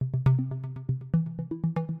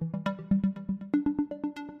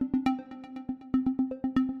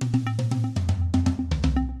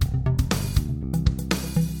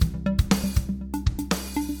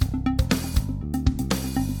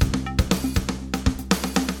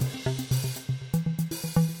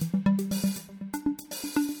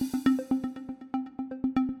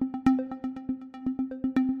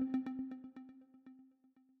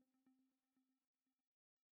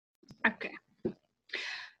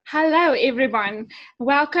Hello, everyone.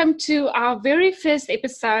 Welcome to our very first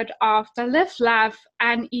episode of the Live, Love,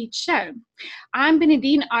 and Eat show. I'm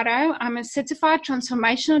Benedine Otto. I'm a certified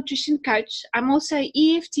transformational nutrition coach. I'm also an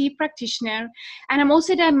EFT practitioner, and I'm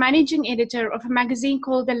also the managing editor of a magazine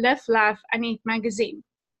called the Live, Love, and Eat magazine.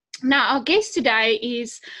 Now, our guest today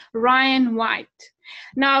is Ryan White.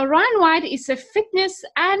 Now, Ryan White is a fitness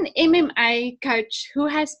and MMA coach who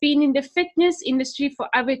has been in the fitness industry for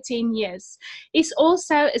over 10 years. He's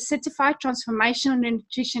also a certified transformational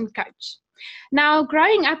nutrition coach. Now,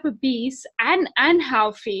 growing up obese and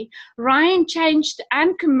unhealthy, Ryan changed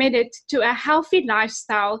and committed to a healthy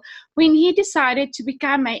lifestyle when he decided to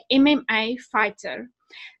become an MMA fighter.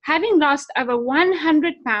 Having lost over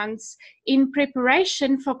 100 pounds in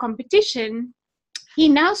preparation for competition, he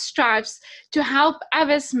now strives to help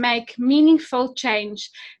others make meaningful change,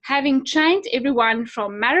 having trained everyone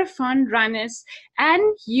from marathon runners and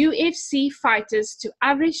UFC fighters to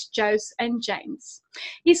average Joes and Janes.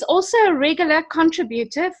 He's also a regular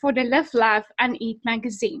contributor for the Live, Love, and Eat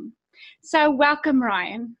magazine. So welcome,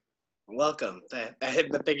 Ryan. Welcome.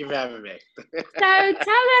 Thank you for having me. So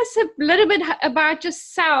tell us a little bit about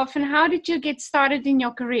yourself and how did you get started in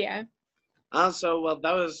your career? That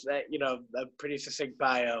was, a pretty succinct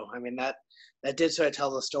bio. I mean, that did sort of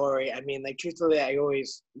tell the story. I mean, truthfully, I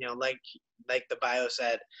always, like the bio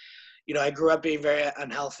said, I grew up being very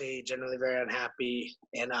unhealthy, generally very unhappy.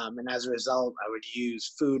 And as a result, I would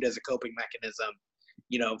use food as a coping mechanism,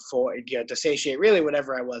 to satiate really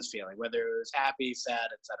whatever I was feeling, whether it was happy, sad,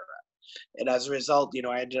 etc. And as a result,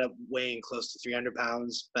 I ended up weighing close to 300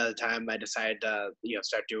 pounds by the time I decided to,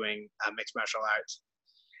 start doing mixed martial arts.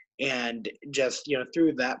 And just,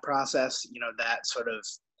 through that process, that sort of,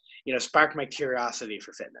 sparked my curiosity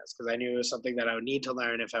for fitness because I knew it was something that I would need to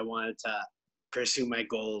learn if I wanted to pursue my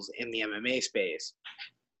goals in the MMA space.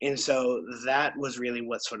 And so that was really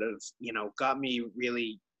what sort of, got me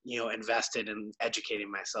really, invested in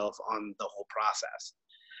educating myself on the whole process.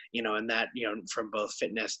 And that, from both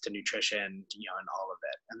fitness to nutrition, and all of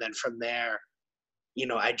it. And then from there,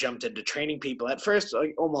 I jumped into training people at first,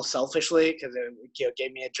 almost selfishly, because it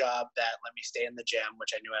gave me a job that let me stay in the gym,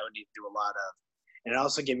 which I knew I would need to do a lot of. And it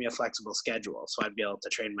also gave me a flexible schedule, so I'd be able to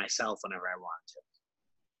train myself whenever I wanted to.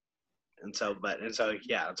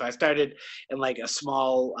 So I started in a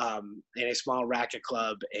small racket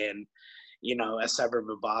club in, a suburb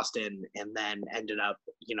of Boston, and then ended up,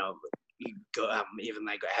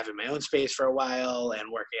 having my own space for a while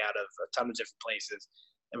and working out of a ton of different places.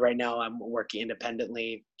 And right now I'm working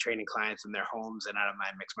independently, training clients in their homes and out of my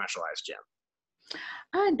mixed martial arts gym.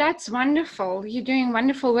 Oh, that's wonderful. You're doing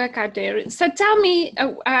wonderful work out there. So tell me,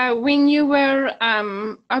 when you were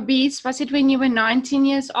obese, was it when you were 19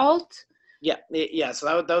 years old? Yeah. So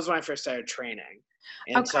that was when I first started training.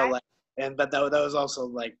 And okay. So but that was also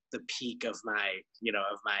the peak of my,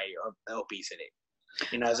 of my obesity.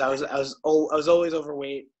 As I was always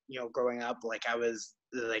overweight, growing up.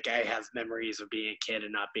 I have memories of being a kid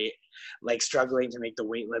and not be struggling to make the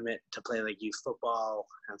weight limit to play youth football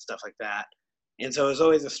and stuff like that. And so it was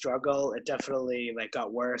always a struggle. It definitely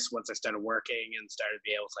got worse once I started working and started to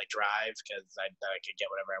be able to drive because I could get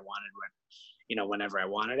whatever I wanted whenever I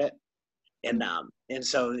wanted it.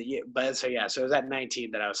 So it was at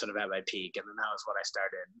 19 that I was sort of at my peak, and then that was when I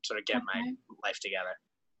started sort of getting my life together.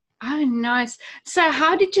 Oh, nice. So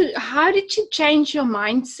how did you change your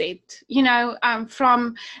mindset,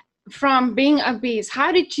 from being obese?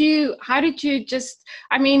 How did you just,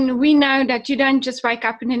 I mean, we know that you don't just wake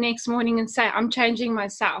up in the next morning and say, I'm changing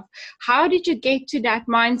myself. How did you get to that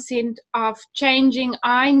mindset of changing?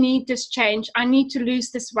 I need this change. I need to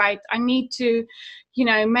lose this weight. I need to,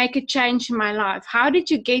 make a change in my life. How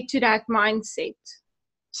did you get to that mindset?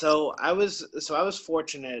 So I was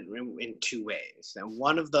fortunate in two ways. And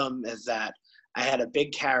one of them is that I had a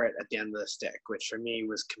big carrot at the end of the stick, which for me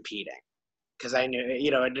was competing. Because I knew,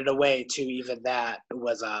 and in a way too, even that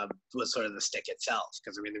was sort of the stick itself.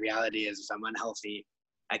 Because I mean, the reality is, if I'm unhealthy,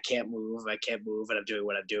 I can't move, and I'm doing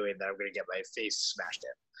what I'm doing, then I'm going to get my face smashed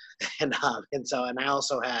in. And I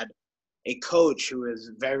also had a coach who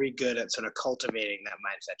was very good at sort of cultivating that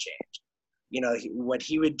mindset change. What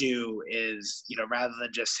he would do is, rather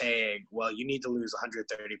than just saying, well, you need to lose 130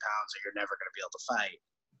 pounds or you're never going to be able to fight.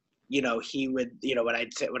 He would, when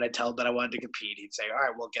I tell him that I wanted to compete, he'd say, all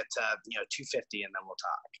right, we'll get to, 250 and then we'll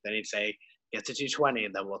talk. Then he'd say, get to 220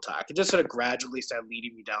 and then we'll talk. It just sort of gradually started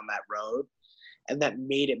leading me down that road. And that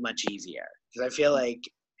made it much easier. Because I feel like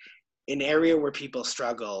an area where people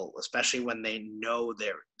struggle, especially when they know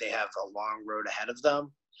they have a long road ahead of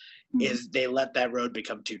them, is they let that road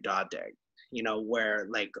become too daunting. where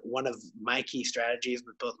like one of my key strategies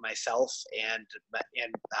with both myself and my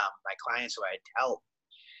clients who I help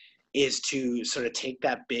is to sort of take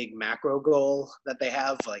that big macro goal that they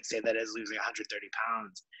have, like say that is losing 130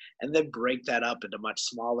 pounds, and then break that up into much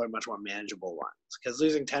smaller, much more manageable ones. Because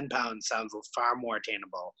losing 10 pounds sounds far more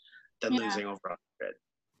attainable than losing over 100,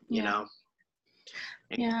 yeah.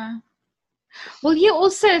 Yeah. Well, you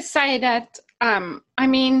also say that, I'm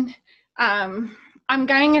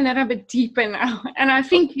going a little bit deeper now, and I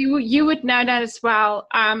think you would know that as well.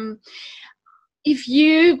 If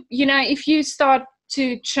you start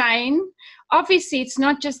to train, obviously it's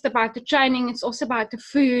not just about the training, it's also about the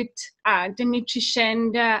food, the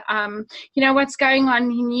nutrition, what's going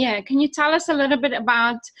on in here. Can you tell us a little bit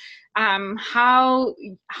about how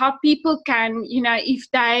people can, if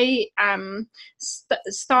they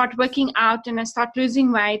start working out and start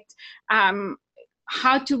losing weight,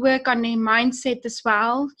 how to work on their mindset as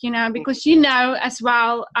well, because as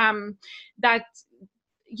well that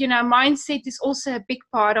mindset is also a big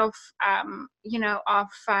part of of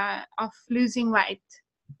losing weight.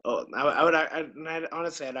 Oh, I'd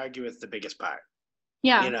honestly, I'd argue it's the biggest part.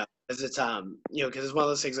 Yeah. Because it's because it's one of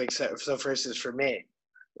those things. Like so, first is for me.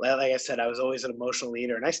 Like I said, I was always an emotional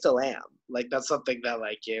leader, and I still am. Like that's something that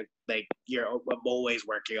I'm always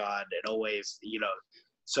working on, and always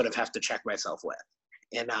sort of have to check myself with.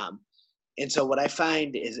 And so what I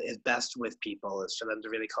find is best with people is for them to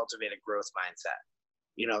really cultivate a growth mindset.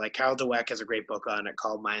 Like Carol Dweck has a great book on it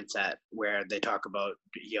called Mindset, where they talk about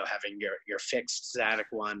having your fixed static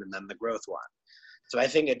one and then the growth one. So I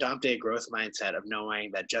think adopting a growth mindset of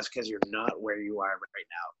knowing that just because you're not where you are right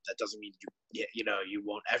now, that doesn't mean you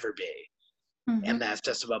won't ever be. Mm-hmm. And that's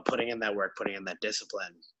just about putting in that work, putting in that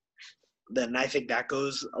discipline. Then I think that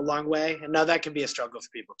goes a long way. And now that can be a struggle for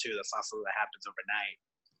people too. That's not something that happens overnight.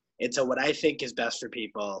 And so what I think is best for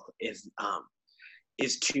people is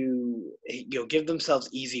to give themselves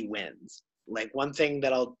easy wins. Like one thing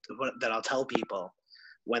that I'll tell people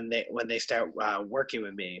when they start working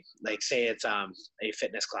with me, like say it's a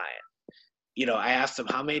fitness client, I ask them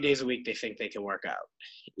how many days a week they think they can work out.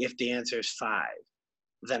 If the answer is 5,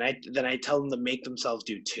 then I tell them to make themselves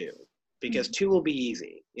do 2, because 2 will be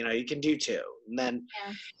easy. You can do 2, and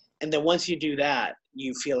then once you do that,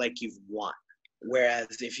 you feel like you've won. Whereas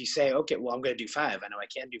if you say, okay, well, I'm going to do 5, I know I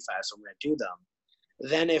can do 5, so I'm going to do them.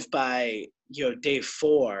 Then if by day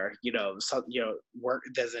 4, work,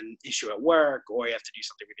 there's an issue at work, or you have to do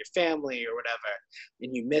something with your family or whatever,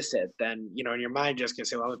 and you miss it, then in your mind just can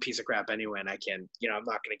say, well, I'm a piece of crap anyway, and I can, I'm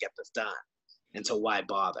not going to get this done, and so why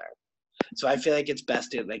bother? So I feel like it's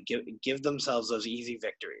best to give themselves those easy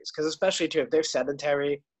victories, because especially too if they're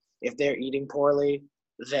sedentary, if they're eating poorly,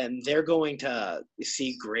 then they're going to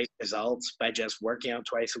see great results by just working out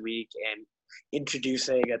twice a week and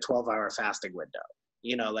introducing a 12-hour fasting window.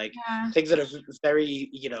 Things that are very,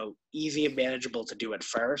 easy and manageable to do at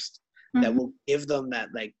first, mm-hmm. that will give them that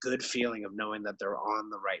good feeling of knowing that they're on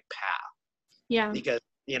the right path. Yeah.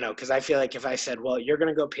 Because I feel like if I said, well, you're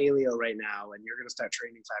going to go paleo right now and you're going to start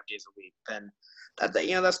training 5 days a week, then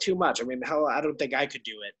that's too much. I mean, hell, I don't think I could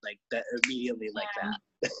do it like that immediately like that.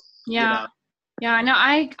 Yeah. Yeah, no,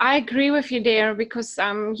 I agree with you there, because,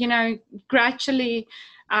 gradually,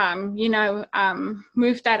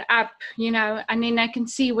 move that up, and then I can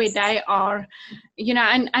see where they are,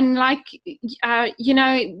 and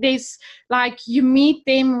there's you meet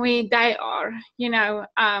them where they are,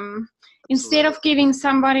 instead of giving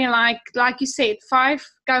somebody like you said,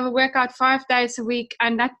 go work out 5 days a week,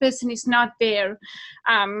 and that person is not there,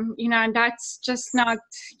 and that's just not,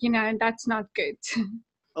 that's not good.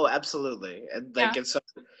 Oh, absolutely. And so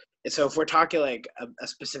if we're talking a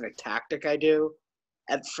specific tactic I do,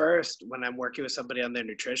 at first when I'm working with somebody on their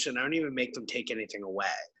nutrition, I don't even make them take anything away.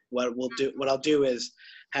 What I'll do is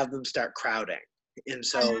have them start crowding. And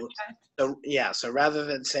so rather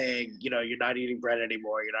than saying, you're not eating bread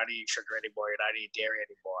anymore, you're not eating sugar anymore, you're not eating dairy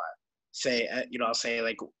anymore, I'll say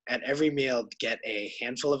at every meal, get a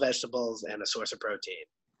handful of vegetables and a source of protein.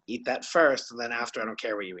 Eat that first, and then after, I don't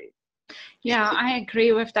care what you eat. Yeah, I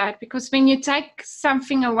agree with that, because when you take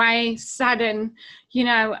something away sudden,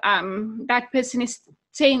 that person is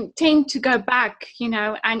tend to go back,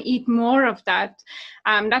 and eat more of that.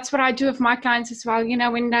 That's what I do with my clients as well.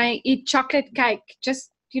 When they eat chocolate cake,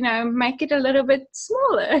 just, make it a little bit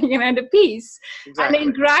smaller, the piece. Exactly. And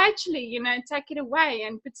then gradually, take it away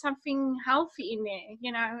and put something healthy in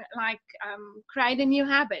there, create a new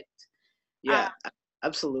habit. Yeah,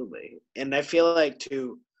 absolutely. And I feel like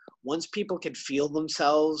too, once people can feel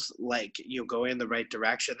themselves going in the right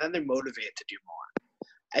direction, then they're motivated to do more.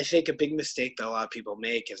 I think a big mistake that a lot of people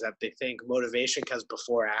make is that they think motivation comes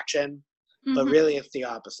before action. But Mm-hmm. really, it's the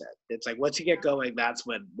opposite. It's like once you get going, that's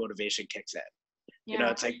when motivation kicks in. Yeah.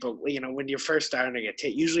 It's like, but when you're first starting, it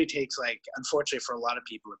usually takes, like, unfortunately for a lot of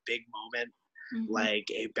people, a big moment, Mm-hmm. like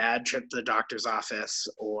a bad trip to the doctor's office,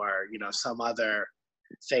 or some other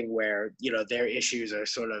thing where their issues are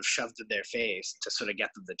sort of shoved in their face to sort of get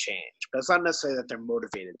them to change. But it's not necessarily that they're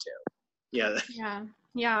motivated to. Yeah. Yeah.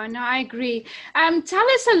 Yeah, no, I agree. Tell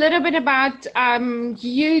us a little bit about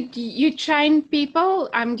you. Do you train people?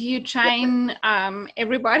 Do you train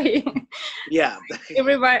everybody? Yeah.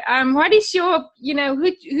 Everybody. What is your,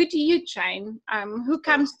 who do you train? Who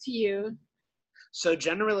comes to you? So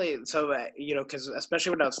generally, because especially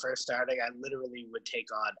when I was first starting, I literally would take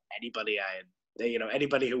on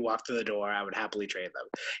anybody who walked through the door, I would happily train them,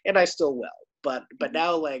 and I still will. But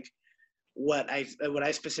now, like, what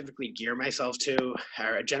I specifically gear myself to,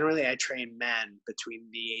 are generally I train men between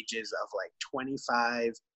the ages of like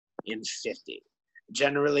 25 and 50.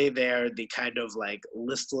 Generally, they're the kind of like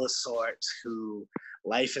listless sorts who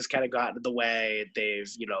life has kind of gotten in the way. They've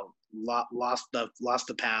lost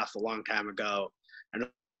the path a long time ago, and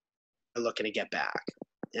are looking to get back.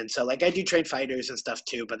 And so, like, I do train fighters and stuff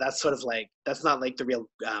too, but that's sort of like, that's not like the real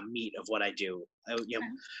meat of what I do.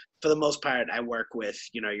 For the most part, I work with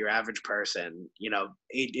your average person.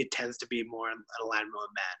 It tends to be more in alignment with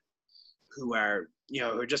men who are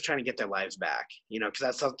who are just trying to get their lives back. Because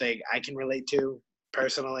that's something I can relate to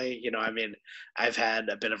personally. I mean, I've had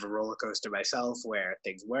a bit of a roller coaster myself, where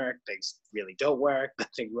things work, things really don't work,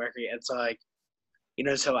 things work, and so, like,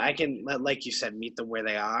 so I can, like you said, meet them where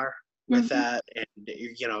they are with Mm-hmm. that,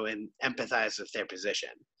 and empathize with their position.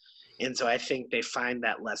 And so I think they find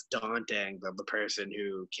that less daunting than the person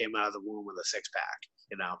who came out of the womb with a six pack.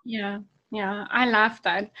 Yeah, yeah, I love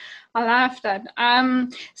that. I love that.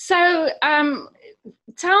 So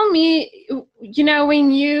tell me,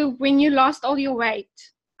 when you lost all your weight,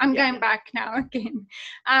 I'm Yeah. going back now again.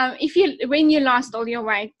 When you lost all your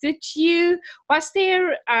weight, was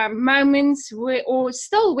there moments where, or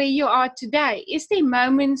still where you are today, is there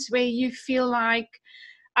moments where you feel like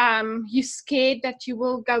you're scared that you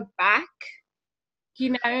will go back,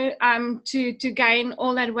 to gain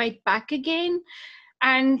all that weight back again?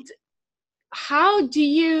 And how do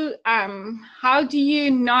you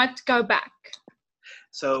not go back?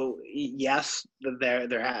 So yes, yes,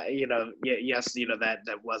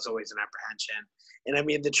 that was always an apprehension. And I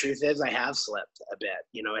mean, the truth is, I have slipped a bit.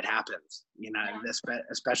 It happens. Yeah.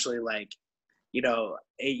 Especially, like,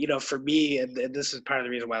 for me, and this is part of the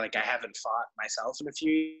reason why, like, I haven't fought myself in a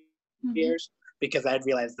few Mm-hmm. years, because I'd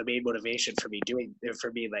realized the main motivation for me,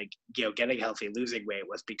 like, getting healthy, losing weight,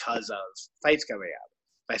 was because of fights coming up.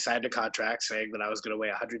 I signed a contract saying that I was going to weigh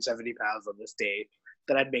 170 pounds on this date,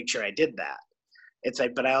 that I'd make sure I did that. It's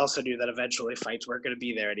like, but I also knew that eventually fights weren't going to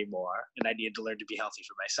be there anymore, and I needed to learn to be healthy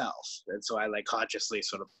for myself. And so I, like, consciously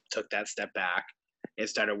sort of took that step back and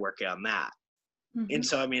started working on that. Mm-hmm. And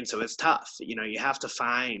so, I mean, so it's tough. You have to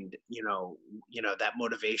find, that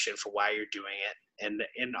motivation for why you're doing it.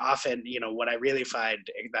 And often, what I really find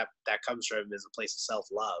that comes from is a place of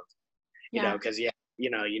self-love, Yeah, because, yeah,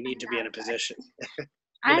 you need to be in a position, you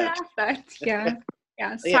I know, love that. Yeah,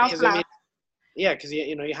 yeah, yeah, because I self-love. mean, yeah, because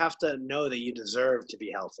you have to know that you deserve to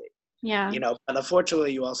be healthy, Yeah, but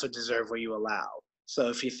unfortunately, you also deserve what you allow. So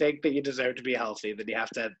if you think that you deserve to be healthy, then you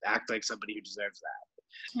have to act like somebody who deserves that.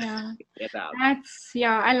 yeah. You know?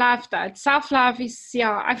 I love that. Self-love is,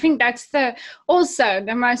 yeah, I think that's also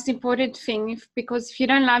the most important thing, because if you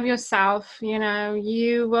don't love yourself,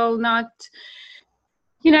 you will not,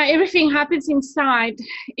 everything happens inside.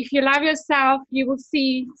 If you love yourself, you will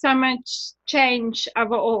see so much change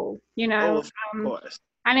overall, Oh, of um, course.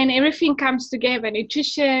 and then everything comes together,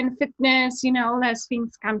 nutrition, fitness, all those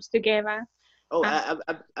things comes together. Oh, Um,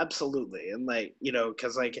 absolutely. And, like,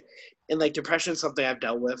 because, like, and, like, depression is something I've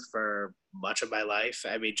dealt with for much of my life.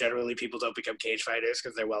 I mean, generally people don't become cage fighters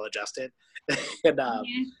because they're well adjusted. and yeah,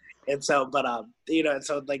 and so, but and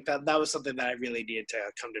so, like, that was something that I really needed to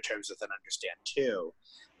come to terms with and understand too.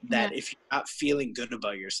 yeah, That if you're not feeling good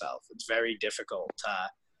about yourself, it's very difficult to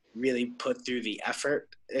really put through the effort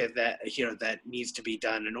that needs to be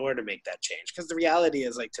done in order to make that change. Because the reality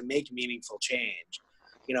is, like, to make meaningful change,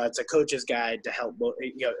 it's a coach's guide to help,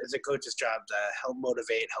 it's a coach's job to help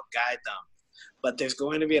motivate, help guide them. But there's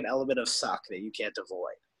going to be an element of suck that you can't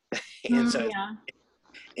avoid. and so, yeah,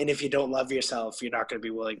 and if you don't love yourself, you're not going to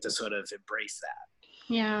be willing to sort of embrace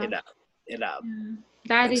that, yeah. Yeah.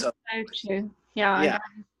 That and is so, so true. Yeah, yeah. that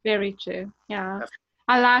is very true. Yeah.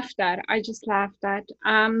 I love that. I just love that.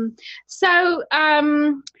 So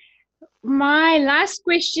my last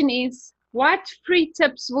question is, what free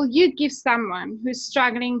tips will you give someone who's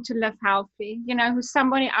struggling to live healthy? Who's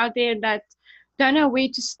somebody out there that don't know where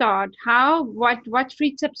to start? What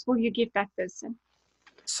free tips will you give that person?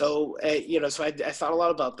 So, so I thought a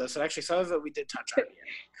lot about this, and actually some of it we did touch on here.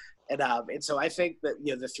 And so I think that,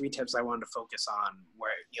 the three tips I wanted to focus on were,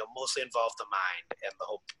 mostly involve the mind and the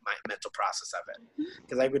whole mental process of it.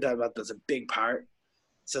 Because like we talked about, that's a big part.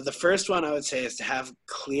 So the first one I would say is to have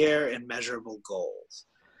clear and measurable goals.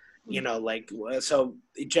 So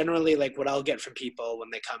generally, like what I'll get from people when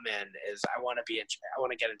they come in is I want to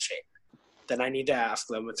get in shape. Then I need to ask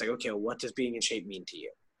them, it's like, okay, well, what does being in shape mean to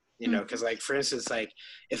you? Because like, for instance, like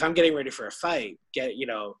if I'm getting ready for a fight,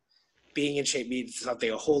 being in shape means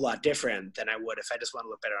something a whole lot different than I would if I just want to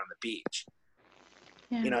look better on the beach.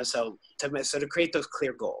 Yeah. So to create those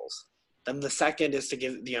clear goals. Then the second is to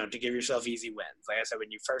give yourself easy wins. Like I said,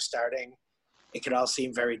 when you're first starting, it could all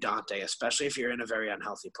seem very daunting, especially if you're in a very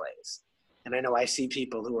unhealthy place. And I know I see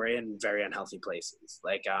people who are in very unhealthy places.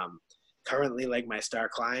 Like currently, like my star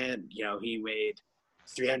client, he weighed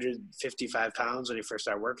 355 pounds when he first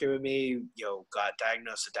started working with me, got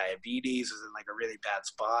diagnosed with diabetes, was in like a really bad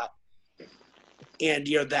spot. And,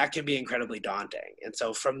 that can be incredibly daunting. And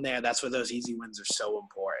so from there, that's where those easy wins are so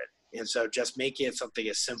important. And so just making it something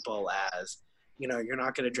as simple as, you're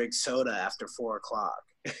not going to drink soda after 4 o'clock,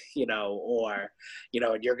 or,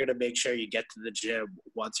 and you're going to make sure you get to the gym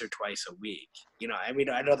once or twice a week.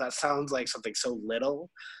 I know that sounds like something so little,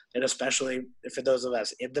 and especially for those of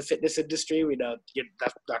us in the fitness industry, we know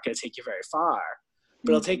that's not going to take you very far,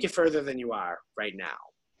 but it'll take you further than you are right now.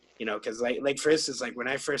 Because like for instance, like when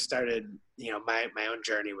I first started, my own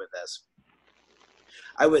journey with this,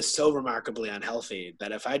 I was so remarkably unhealthy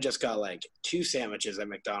that if I just got like 2 sandwiches at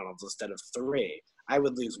McDonald's instead of 3, I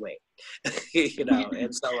would lose weight,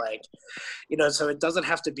 and so like, so it doesn't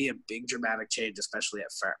have to be a big dramatic change, especially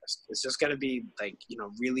at first. It's just going to be like,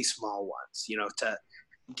 really small ones, to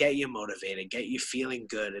get you motivated, get you feeling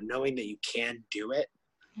good and knowing that you can do it.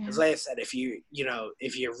 Because like I said, if you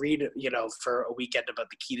read, for a weekend about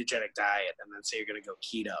the ketogenic diet and then say you're going to go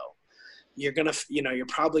keto, you're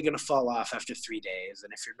probably going to fall off after 3 days.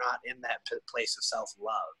 And if you're not in that place of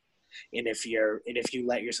self-love, and if you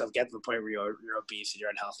let yourself get to the point where you're obese and you're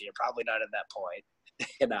unhealthy, you're probably not at that point.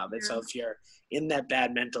 And so if you're in that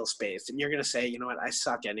bad mental space, then you're going to say, you know what, I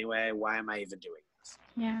suck anyway. Why am I even doing this?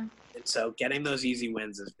 Yeah. And so getting those easy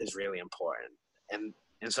wins is really important.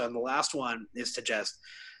 And so the last one is to just,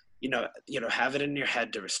 have it in your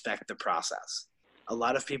head to respect the process. A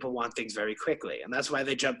lot of people want things very quickly, and that's why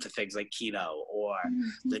they jump to things like keto or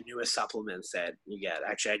the newest supplements that you get.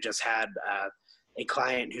 Actually, I just had a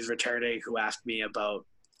client who's returning who asked me about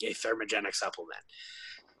a thermogenic supplement.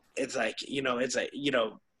 It's like,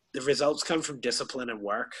 the results come from discipline and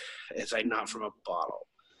work. It's like not from a bottle.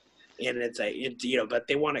 And it's like, but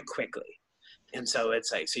they want it quickly. And so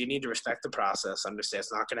it's like, so you need to respect the process, understand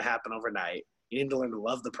it's not going to happen overnight. You need to learn to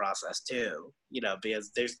love the process too,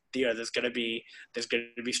 because there's going to be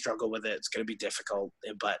struggle with it. It's going to be difficult,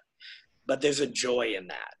 but there's a joy in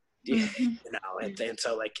that, and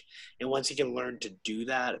so like, and once you can learn to do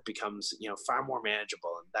that, it becomes, far more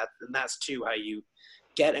manageable. And that's too how you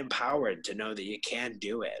get empowered to know that you can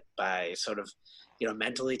do it by sort of,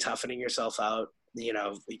 mentally toughening yourself out,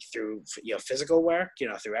 through, physical work,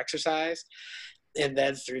 through exercise, and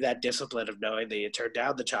then through that discipline of knowing that you turn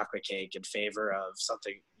down the chocolate cake in favor of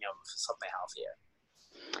something healthier.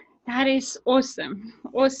 That is awesome.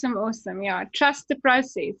 Awesome. Yeah. Trust the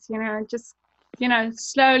process, just,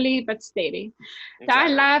 slowly but steady.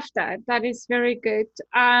 Exactly. I love that. That is very good.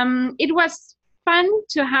 It was fun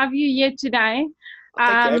to have you here today.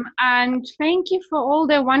 And thank you for all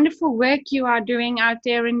the wonderful work you are doing out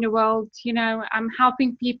there in the world,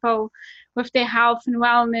 helping people with their health and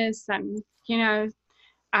wellness, and,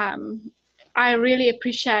 I really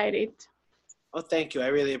appreciate it. Well, thank you. I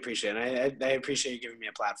really appreciate it. I appreciate you giving me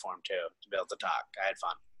a platform too, to be able to talk. I had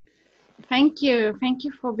fun. Thank you. Thank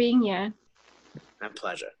you for being here. My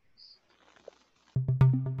pleasure.